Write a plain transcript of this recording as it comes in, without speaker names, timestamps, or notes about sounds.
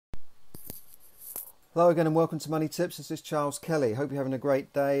Hello again and welcome to Money Tips. This is Charles Kelly. Hope you're having a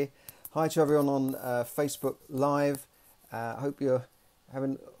great day. Hi to everyone on Facebook Live. Hope you're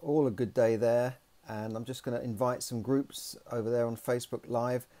having all a good day there. And I'm just going to invite some groups over there on Facebook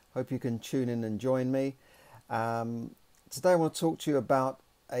Live. Hope you can tune in and join me. Today I want to talk to you about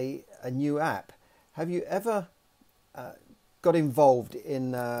a new app. Have you ever got involved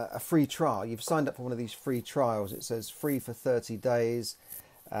in a free trial? You've signed up for one of these free trials. It says free for 30 days.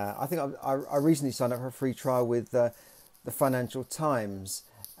 I think I recently signed up for a free trial with the Financial Times,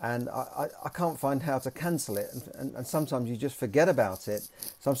 and I can't find how to cancel it, and sometimes you just forget about it.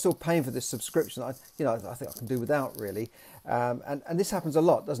 So I'm still paying for this subscription. I think I can do without really, and this happens a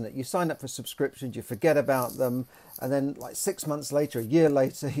lot, doesn't it? You sign up for subscriptions, you forget about them, and then like 6 months later, a year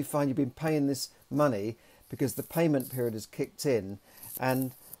later, you find you've been paying this money because the payment period has kicked in,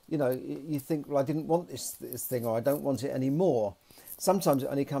 and you think, well, I didn't want this thing, or I don't want it anymore. Sometimes it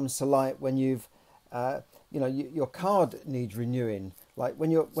only comes to light when you've, your card needs renewing. Like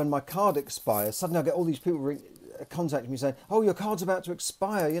when my card expires, suddenly I get all these people contacting me saying, "Oh, your card's about to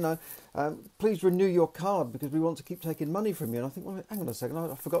expire. Please renew your card because we want to keep taking money from you." And I think, well, hang on a second,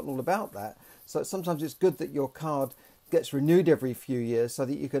 I've forgotten all about that. So sometimes it's good that your card gets renewed every few years so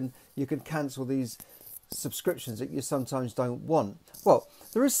that you can cancel these subscriptions that you sometimes don't want. Well,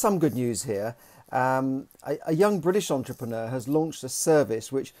 there is some good news here. A young British entrepreneur has launched a service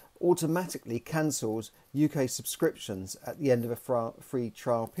which automatically cancels UK subscriptions at the end of a free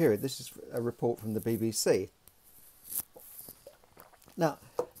trial period. This is a report from the BBC. Now,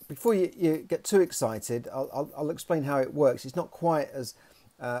 before you get too excited, I'll explain how it works. It's not quite as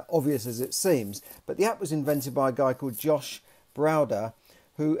obvious as it seems, but the app was invented by a guy called Josh Browder,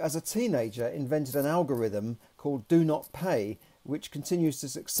 who as a teenager invented an algorithm called Do Not Pay, which continues to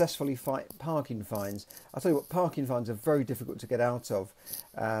successfully fight parking fines. I'll tell you what, parking fines are very difficult to get out of,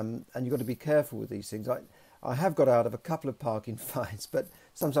 and you've got to be careful with these things. I have got out of a couple of parking fines, but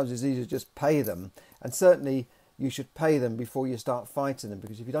sometimes it's easier to just pay them, and certainly you should pay them before you start fighting them,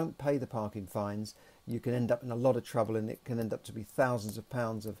 because if you don't pay the parking fines, you can end up in a lot of trouble, and it can end up to be thousands of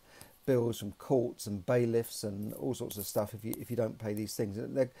pounds of bills from courts and bailiffs and all sorts of stuff if you don't pay these things.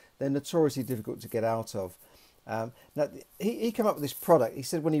 They're notoriously difficult to get out of. Now he came up with this product. He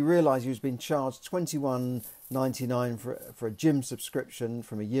said when he realised he was being charged $21.99 for a gym subscription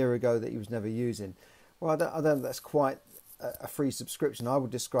from a year ago that he was never using. Well, I don't know if that's quite a free subscription. I would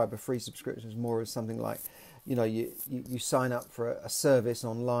describe a free subscription as more as something like, you sign up for a service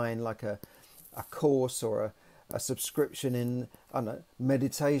online, like a course or a subscription in, I don't know,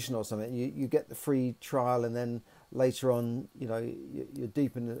 meditation or something. You get the free trial, and then later on, you're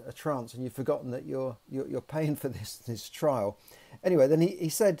deep in a trance and you've forgotten that you're paying for this trial. Anyway, then he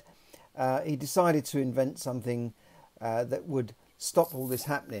said he decided to invent something that would stop all this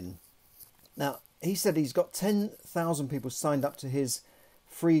happening. Now, he said he's got 10,000 people signed up to his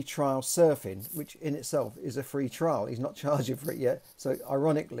free trial surfing, which in itself is a free trial. He's not charging for it yet. So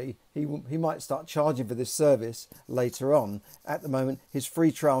ironically, he might start charging for this service later on. At the moment, his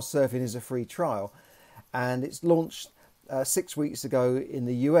free trial surfing is a free trial. And it's launched 6 weeks ago in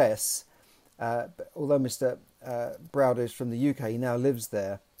the US. Although Mr. Browder is from the UK, he now lives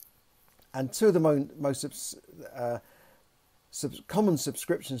there. And two of the most common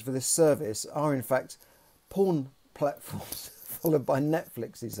subscriptions for this service are, in fact, porn platforms, followed by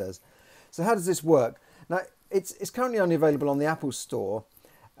Netflix, he says. So how does this work? Now, it's currently only available on the Apple Store.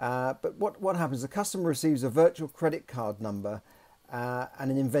 But what happens? The customer receives a virtual credit card number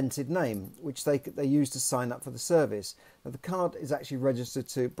and an invented name, which they use to sign up for the service. Now, the card is actually registered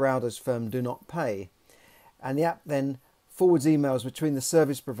to Browder's firm Do Not Pay, and the app then forwards emails between the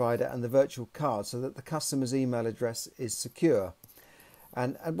service provider and the virtual card so that the customer's email address is secure.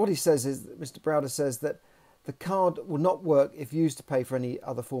 And what he says is, Mr. Browder says that the card will not work if used to pay for any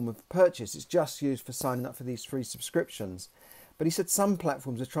other form of purchase. It's just used for signing up for these free subscriptions. But he said some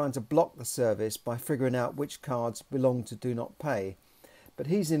platforms are trying to block the service by figuring out which cards belong to Do Not Pay. But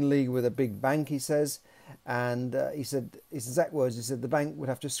he's in league with a big bank, he says, and he said, his exact words, he said the bank would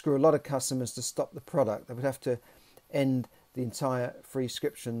have to screw a lot of customers to stop the product. They would have to end the entire free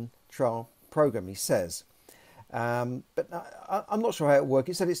subscription trial program, he says. But I'm not sure how it works.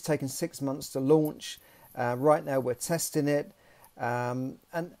 He said it's taken 6 months to launch. Right now we're testing it. And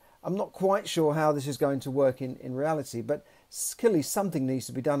I'm not quite sure how this is going to work in reality, but clearly something needs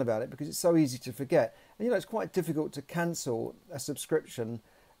to be done about it because it's so easy to forget. And it's quite difficult to cancel a subscription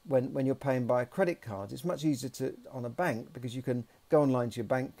when you're paying by a credit card. It's much easier on a bank because you can go online to your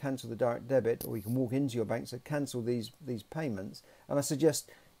bank, cancel the direct debit, or you can walk into your bank, so cancel these payments. And I suggest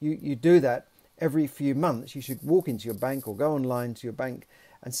you do that every few months. You should walk into your bank or go online to your bank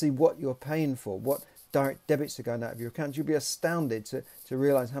and see what you're paying for, what direct debits are going out of your account. You'll be astounded to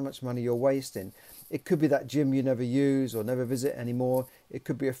realise how much money you're wasting. It could be that gym you never use or never visit anymore. It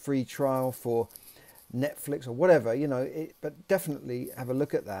could be a free trial for Netflix or whatever, but definitely have a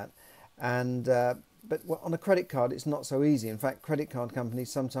look at that. And but on a credit card, it's not so easy. In fact, credit card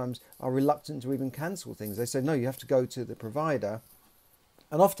companies sometimes are reluctant to even cancel things. They say, no, you have to go to the provider.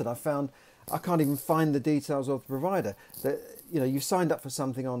 And often I've found I can't even find the details of the provider. That you signed up for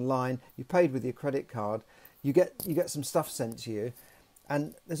something online, you paid with your credit card, you get some stuff sent to you,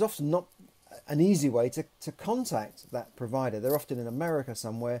 and there's often not an easy way to contact that provider. They're often in America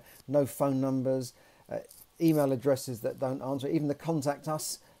somewhere, no phone numbers, email addresses that don't answer. Even the contact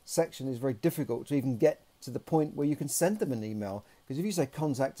us section is very difficult to even get to the point where you can send them an email. Because if you say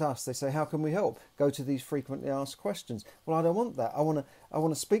contact us, they say, how can we help? Go to these frequently asked questions. Well, I don't want that. I want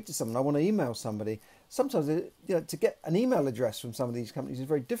to speak to someone. I want to email somebody. Sometimes to get an email address from some of these companies is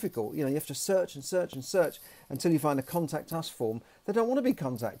very difficult. You have to search and search and search until you find a contact us form. They don't want to be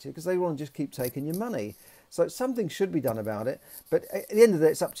contacted because they want to just keep taking your money. So something should be done about it. But at the end of the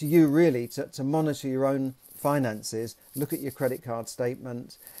day, it's up to you really to monitor your own finances, look at your credit card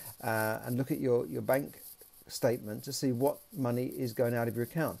statement, and look at your bank statement to see what money is going out of your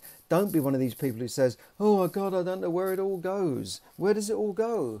account. Don't be one of these people who says, oh my God, I don't know where it all goes. Where does it all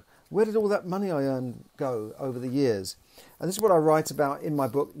go? Where did all that money I earned go over the years? And this is what I write about in my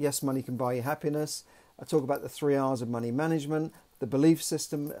book, Yes, Money Can Buy You Happiness. I talk about the 3 R's of money management, the belief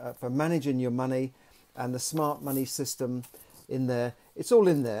system for managing your money, and the smart money system in there. It's all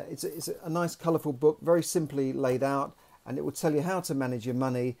in there. It's a nice colourful book, very simply laid out, and it will tell you how to manage your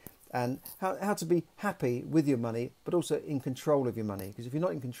money and how to be happy with your money, but also in control of your money. Because if you're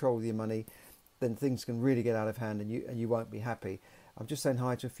not in control of your money, then things can really get out of hand and you won't be happy. I'm just saying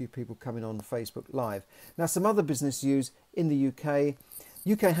hi to a few people coming on Facebook Live. Now, some other business news in the UK.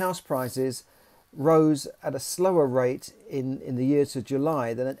 UK house prices rose at a slower rate in the year to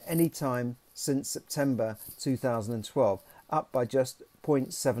July than at any time since September 2012, up by just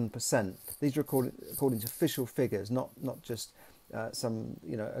 0.7%. These are according to official figures, not just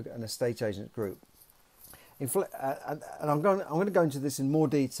an estate agent group. And I'm going to go into this in more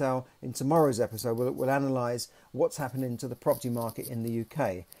detail in tomorrow's episode. We'll analyse what's happening to the property market in the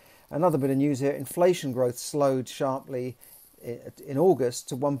UK. Another bit of news here: inflation growth slowed sharply in August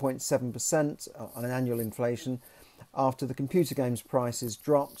to 1.7% on an annual inflation after the computer games prices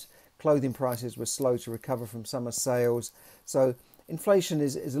dropped. Clothing prices were slow to recover from summer sales. So inflation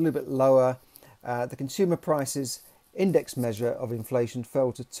is a little bit lower. The consumer prices index measure of inflation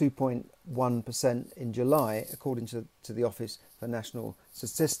fell to 2.1% in July, according to the Office for National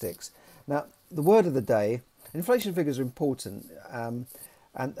Statistics. Now, the word of the day, inflation figures are important, and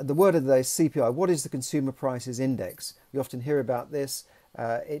the word of the day is CPI. What is the Consumer Prices Index? You often hear about this.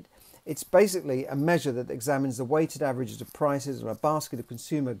 It's basically a measure that examines the weighted averages of prices on a basket of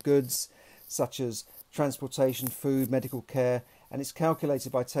consumer goods, such as transportation, food, medical care, and it's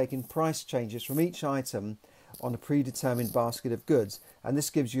calculated by taking price changes from each item on a predetermined basket of goods, and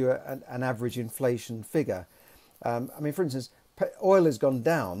this gives you an average inflation figure. For instance, oil has gone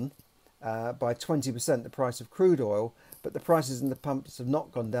down by 20%, the price of crude oil, but the prices in the pumps have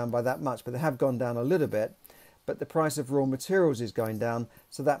not gone down by that much, but they have gone down a little bit. But the price of raw materials is going down,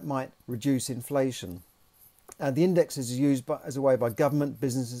 so that might reduce inflation. The index is used as a way by government,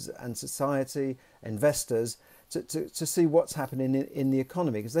 businesses and society, investors, to see what's happening in the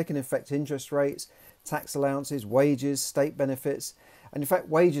economy, because they can affect interest rates, tax allowances, wages, state benefits. And in fact,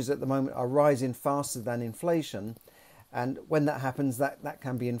 wages at the moment are rising faster than inflation. And when that happens, that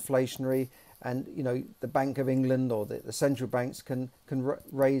can be inflationary. And, the Bank of England or the central banks can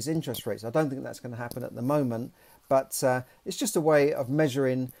raise interest rates. I don't think that's going to happen at the moment. But it's just a way of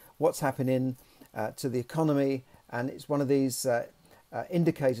measuring what's happening to the economy. And it's one of these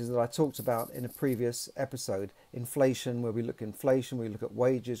indicators that I talked about in a previous episode. Inflation, where we look at inflation, we look at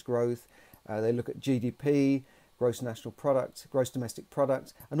wages growth. They look at GDP, gross national product, gross domestic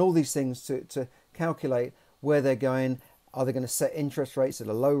product, and all these things to calculate where they're going. Are they going to set interest rates at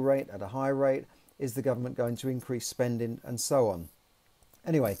a low rate, at a high rate? Is the government going to increase spending, and so on?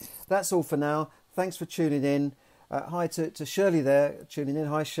 Anyway, that's all for now. Thanks for tuning in. Hi to Shirley there, tuning in.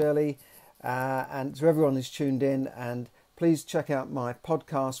 Hi, Shirley. And to everyone who's tuned in. And please check out my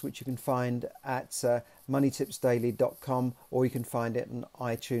podcast, which you can find at moneytipsdaily.com, or you can find it on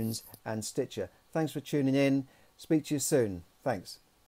iTunes and Stitcher. Thanks for tuning in. Speak to you soon. Thanks.